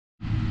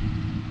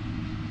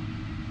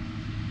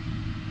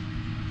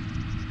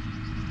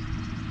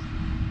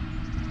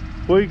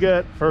We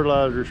got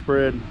fertilizer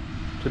spread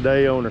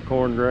today on the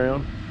corn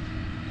ground.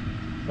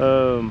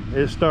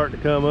 It's starting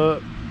to come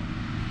up.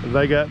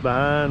 They got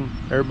behind.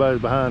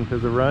 Everybody's behind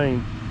because of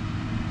rain.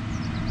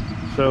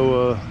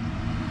 So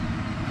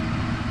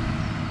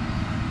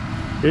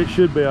it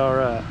should be all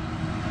right.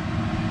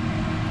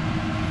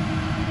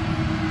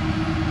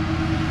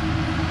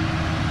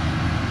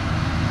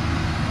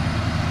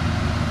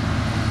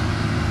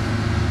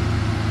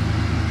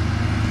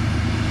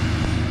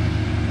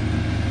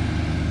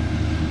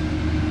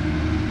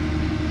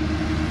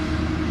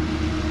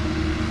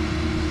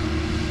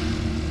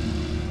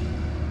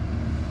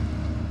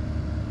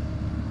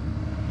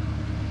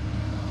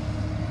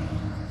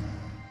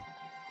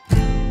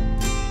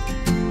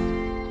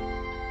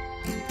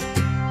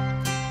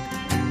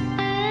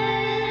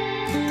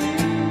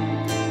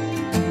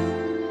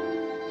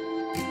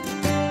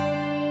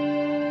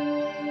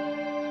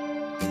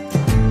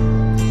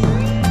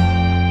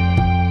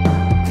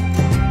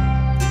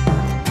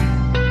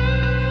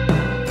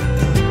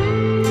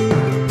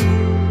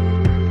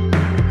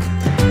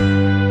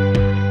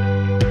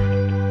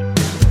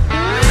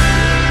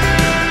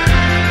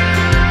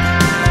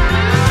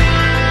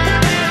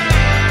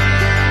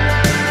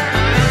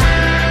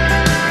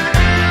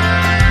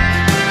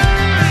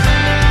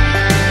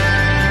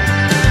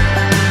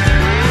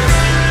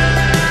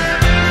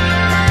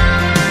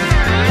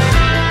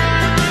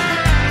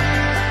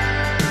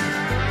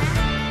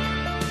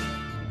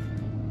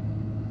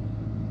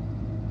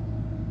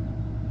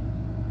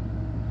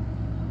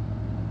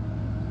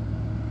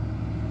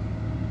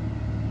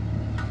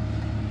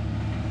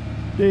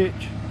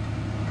 Ditch.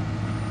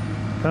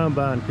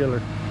 Combine killer.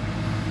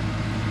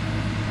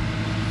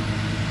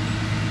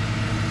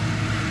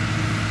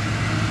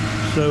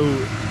 So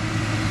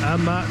I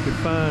might could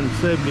find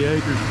 70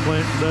 acres to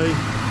plant today,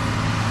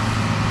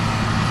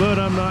 but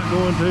I'm not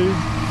going to.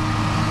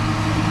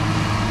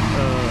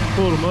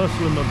 Full of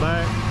muscle in my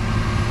back.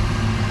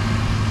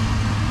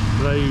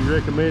 They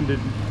recommended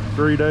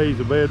 3 days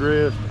of bed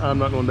rest. I'm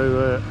not going to do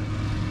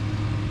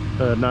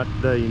that. Not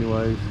today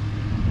anyways.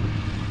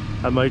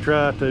 I may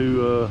try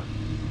to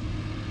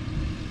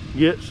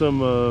get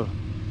some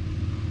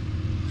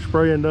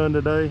spraying done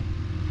today.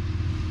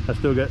 I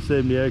still got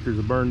 70 acres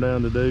of burn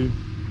down to do.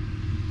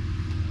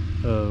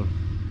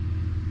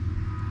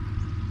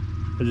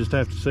 I just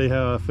have to see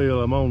how I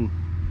feel.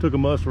 Took a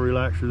muscle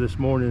relaxer this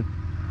morning.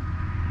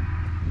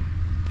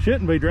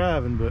 Shouldn't be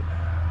driving, but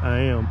I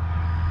am.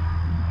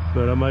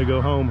 But I may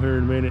go home here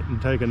in a minute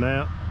and take a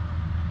nap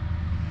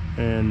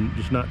and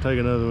just not take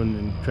another one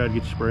and try to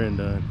get the spraying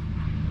done.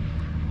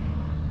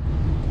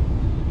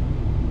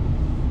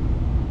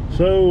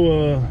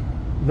 So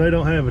they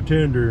don't have a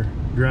tender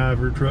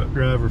truck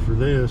driver for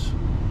this.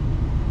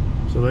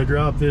 So they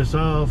dropped this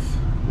off.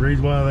 The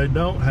reason why they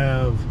don't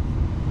have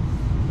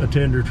a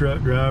tender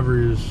truck driver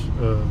is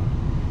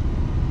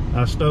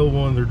I stole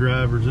one of their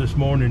drivers this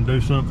morning to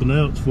do something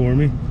else for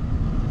me.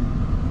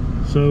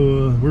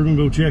 So we're gonna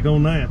go check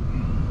on that.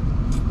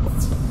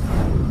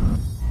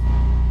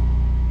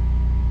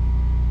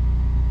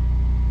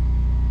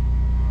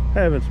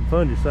 Having some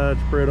fungicide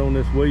spread on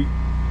this wheat.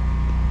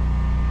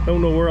 Don't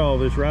know where all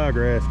this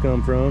ryegrass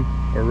come from,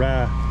 or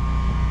rye,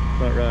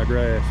 not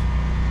ryegrass,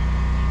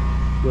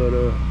 but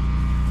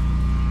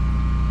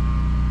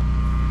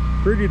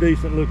pretty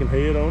decent looking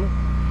head on it.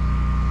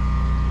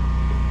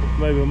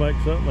 Maybe we'll make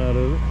something out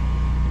of it.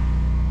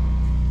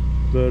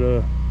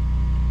 But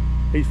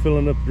he's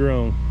filling up the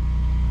drone.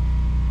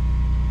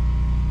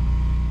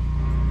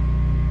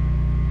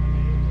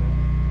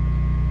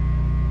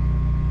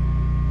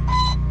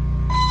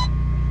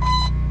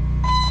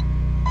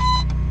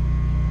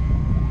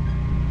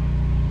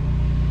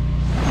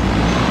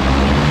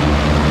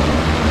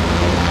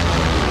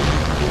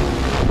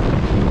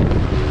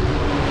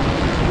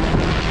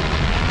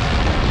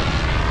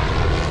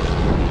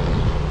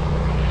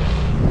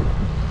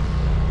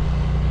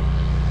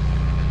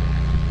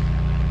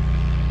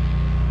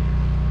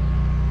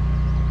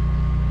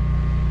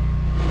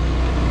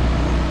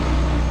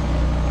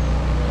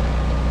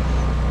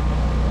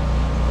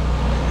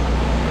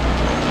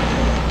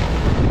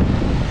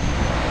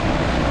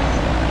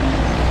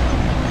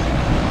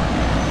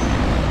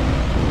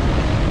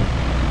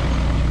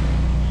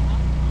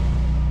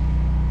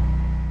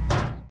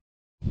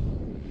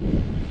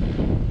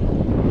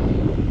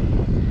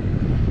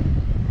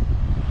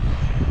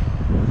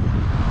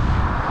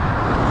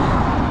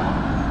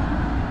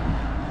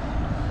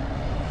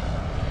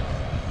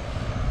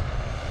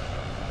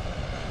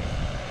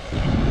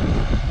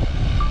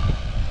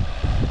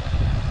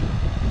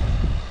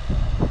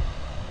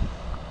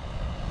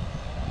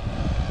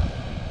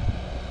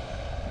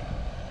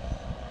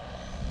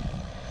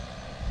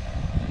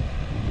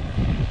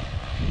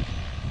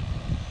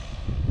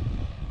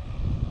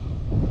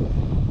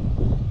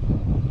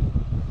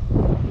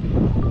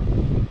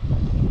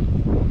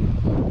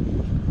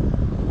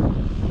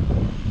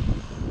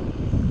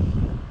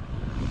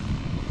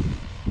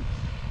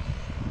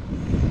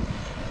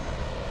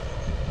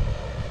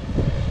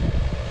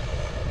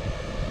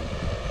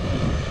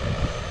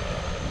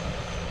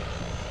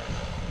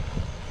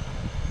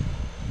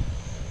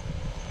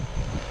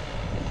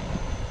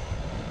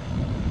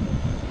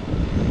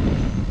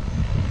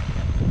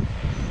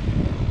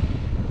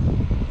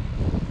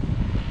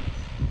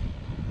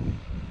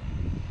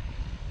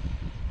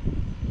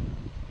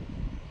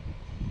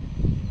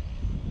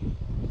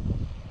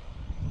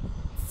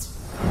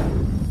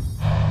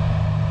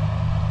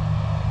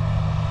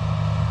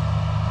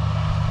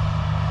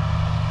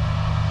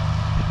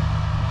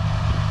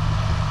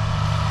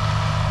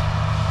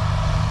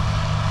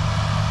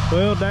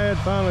 Well, Dad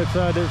finally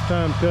decided it's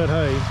time to cut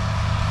hay.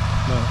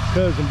 My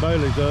cousin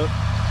Bailey's up.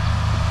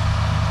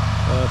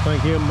 I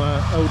think him and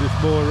my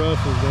oldest boy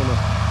Russell's gonna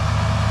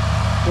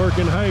work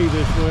in hay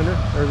this winter,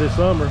 or this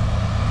summer.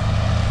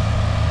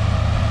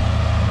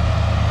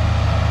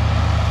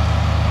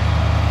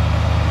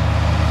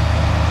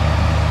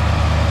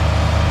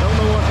 Don't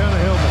know what kind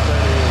of helmet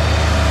that is.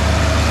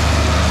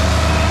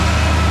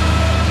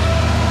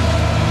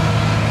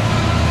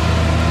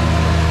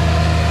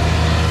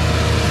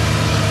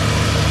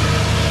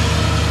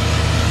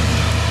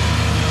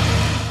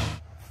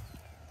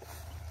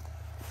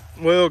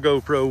 Well,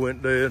 GoPro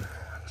went dead.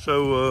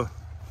 So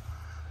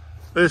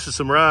this is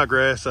some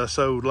ryegrass I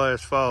sowed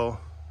last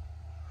fall,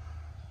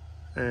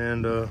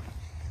 and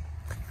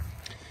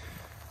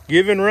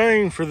giving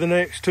rain for the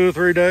next 2 or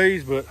 3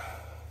 days, but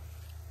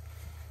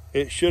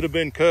it should have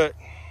been cut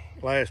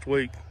last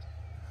week,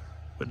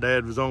 but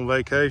Dad was on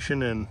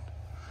vacation and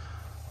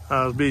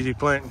I was busy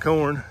planting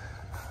corn.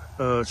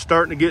 It's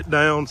starting to get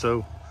down,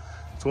 so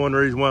it's one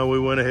reason why we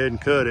went ahead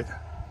and cut it.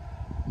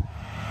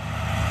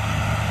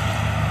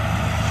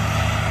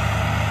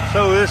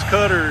 So this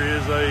cutter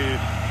is a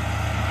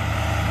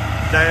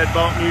Dad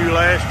bought new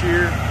last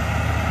year.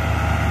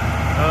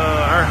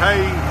 Our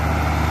hay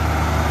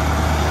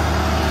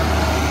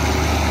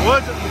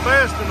wasn't the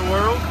best in the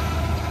world,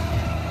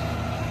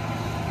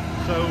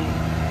 so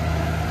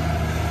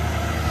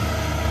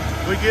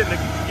we're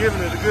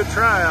giving it a good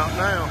try out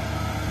now.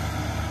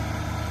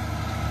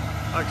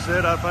 Like I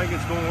said, I think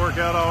it's going to work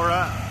out all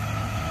right.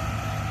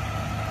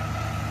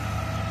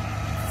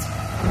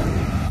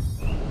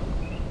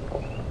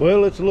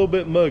 Well, it's a little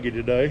bit muggy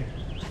today,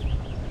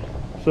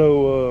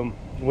 so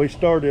we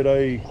started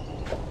a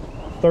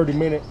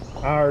 30-minute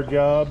hour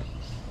job.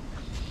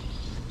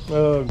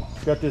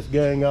 Got this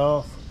gang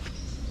off,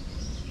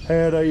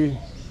 had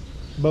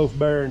both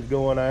bearings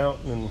going out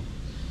and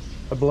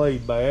a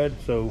blade bad,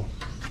 so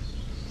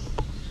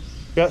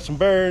got some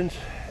bearings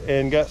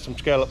and got some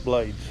scallop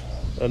blades,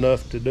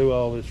 enough to do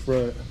all this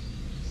front.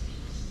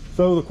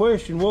 So the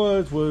question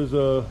was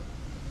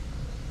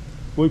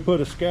we put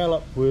a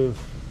scallop with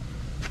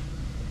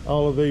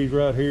all of these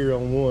right here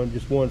on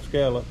just one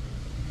scallop,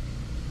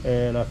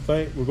 and I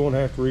think we're going to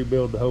have to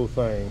rebuild the whole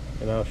thing,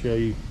 and I'll show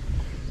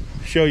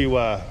you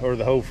why, or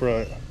the whole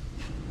front.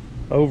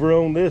 Over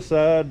on this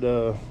side,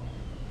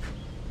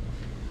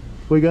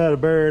 we got a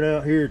bearing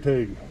out here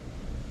too,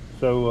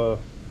 so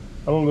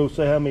I'm gonna go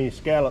see how many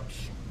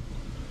scallops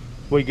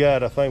we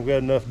got. I think we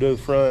got enough to do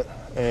the front,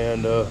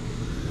 and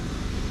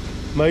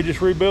may just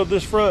rebuild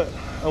this front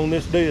on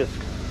this disc.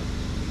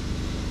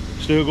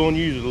 Still going to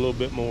use it a little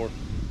bit more.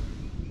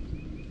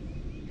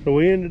 So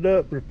we ended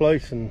up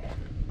replacing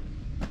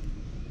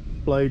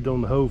blades on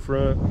the whole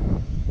front.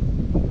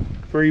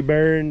 3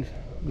 bearings.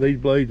 These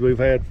blades we've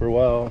had for a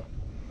while.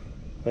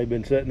 They've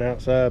been sitting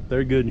outside, but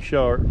they're good and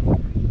sharp.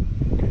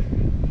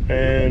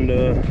 And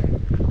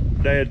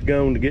Dad's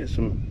going to get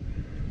some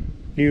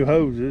new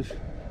hoses.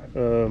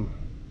 When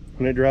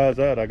it dries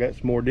out, I got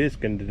some more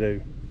discing to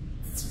do.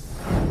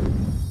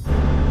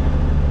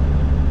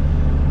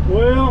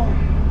 Well,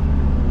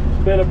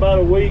 it's been about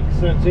a week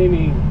since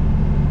any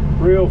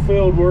real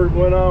field work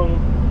went on,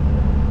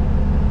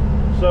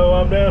 so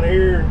I'm down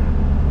here.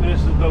 This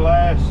is the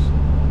last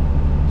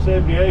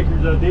 70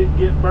 acres I didn't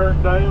get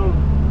burnt down.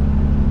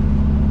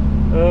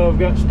 I've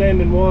got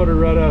standing water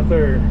right out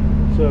there,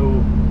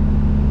 so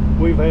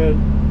we've had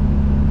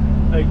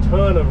a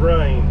ton of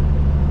rain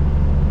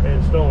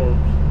and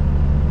storms,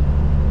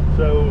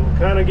 so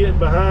kind of getting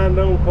behind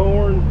on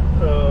corn.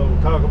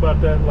 We'll talk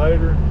about that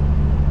later,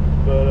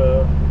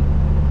 but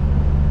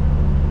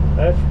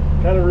that's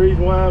kind of the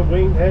reason why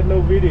we ain't had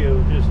no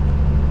videos. Just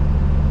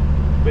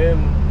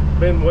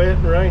been wet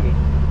and rainy.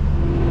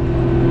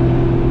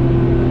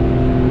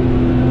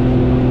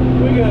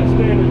 We got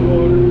standing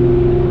water.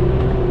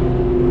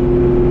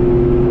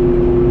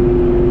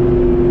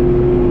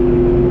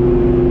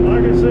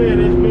 Like I said,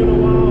 it's been a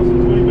while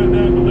since we've been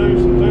down to do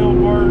some field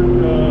work.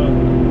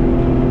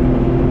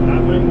 I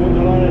think one of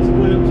the last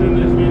clips in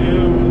this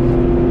video was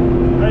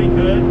hay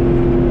cut.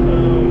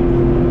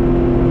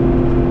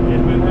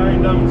 It's been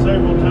rained on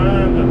several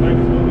times. I think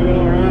it's going to be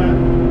all right.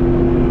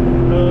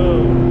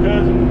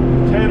 Cousin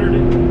tethered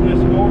it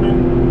this morning,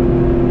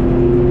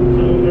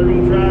 so they're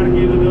going to try to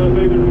get it up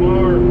either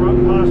tomorrow or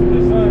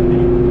possibly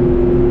Sunday.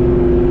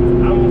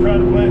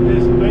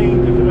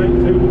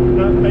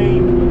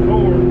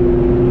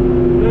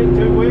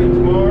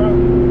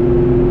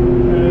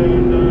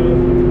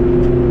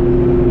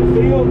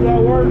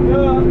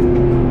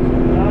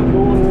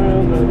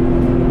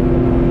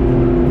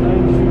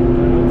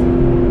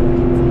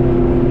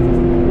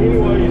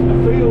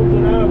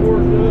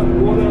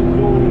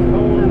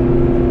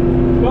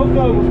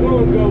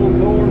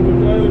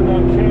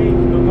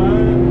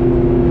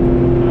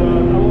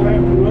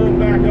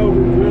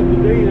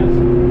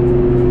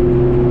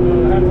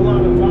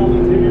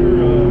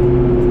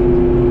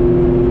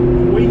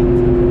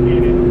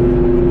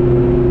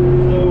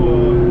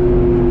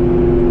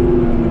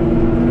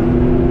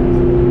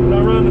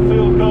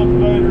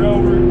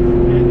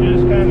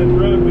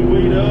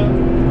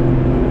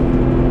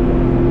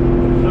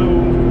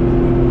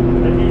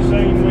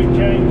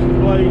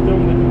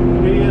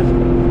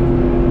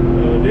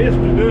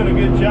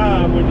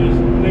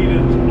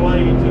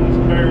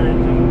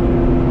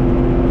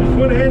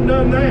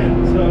 done that,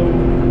 so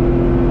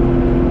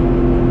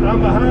I'm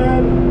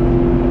behind.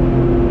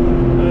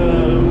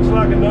 Looks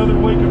like another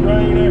week of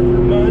rain after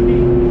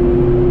Monday.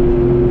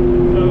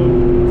 So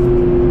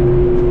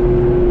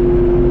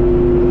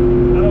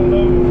I don't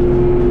know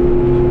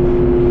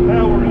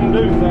how we're gonna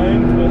do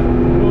things, but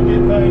we'll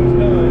get things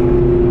done.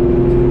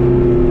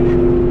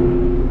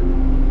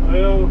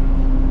 Well,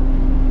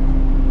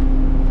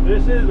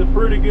 this is a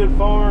pretty good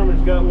farm.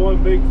 It's got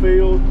one big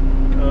field,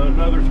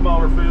 another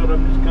smaller field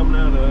I'm just coming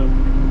out of,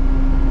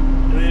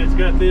 and then it's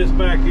got this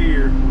back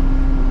here,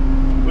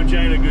 which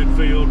ain't a good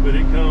field, but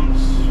it comes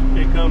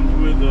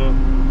with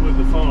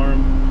the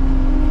farm.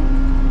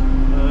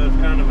 It's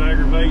kind of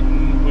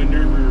aggravating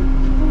whenever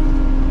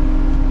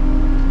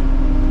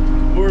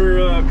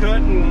we're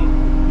cutting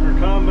or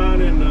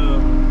combining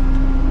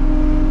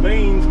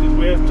beans, because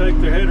we have to take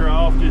the header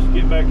off just to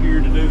get back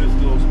here to do this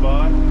little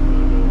spot.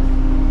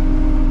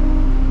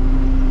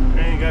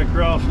 And got to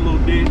cross a little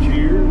ditch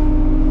here.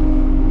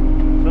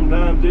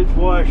 Sometimes it's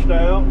washed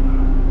out.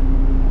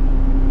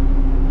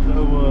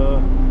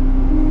 So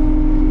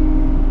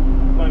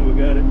I think we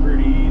got it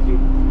pretty easy.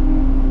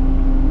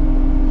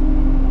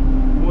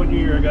 One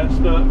year I got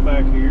stuck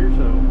back here,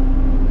 so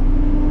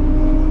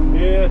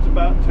yeah, it's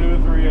about 2 or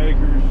 3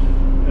 acres.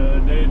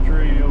 Dead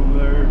tree over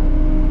there.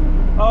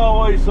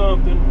 Always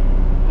something.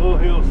 Little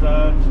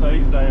hillside,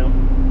 stays down.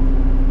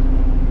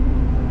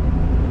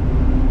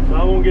 So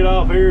I'm gonna get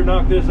off here,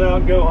 knock this out,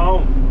 and go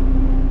home.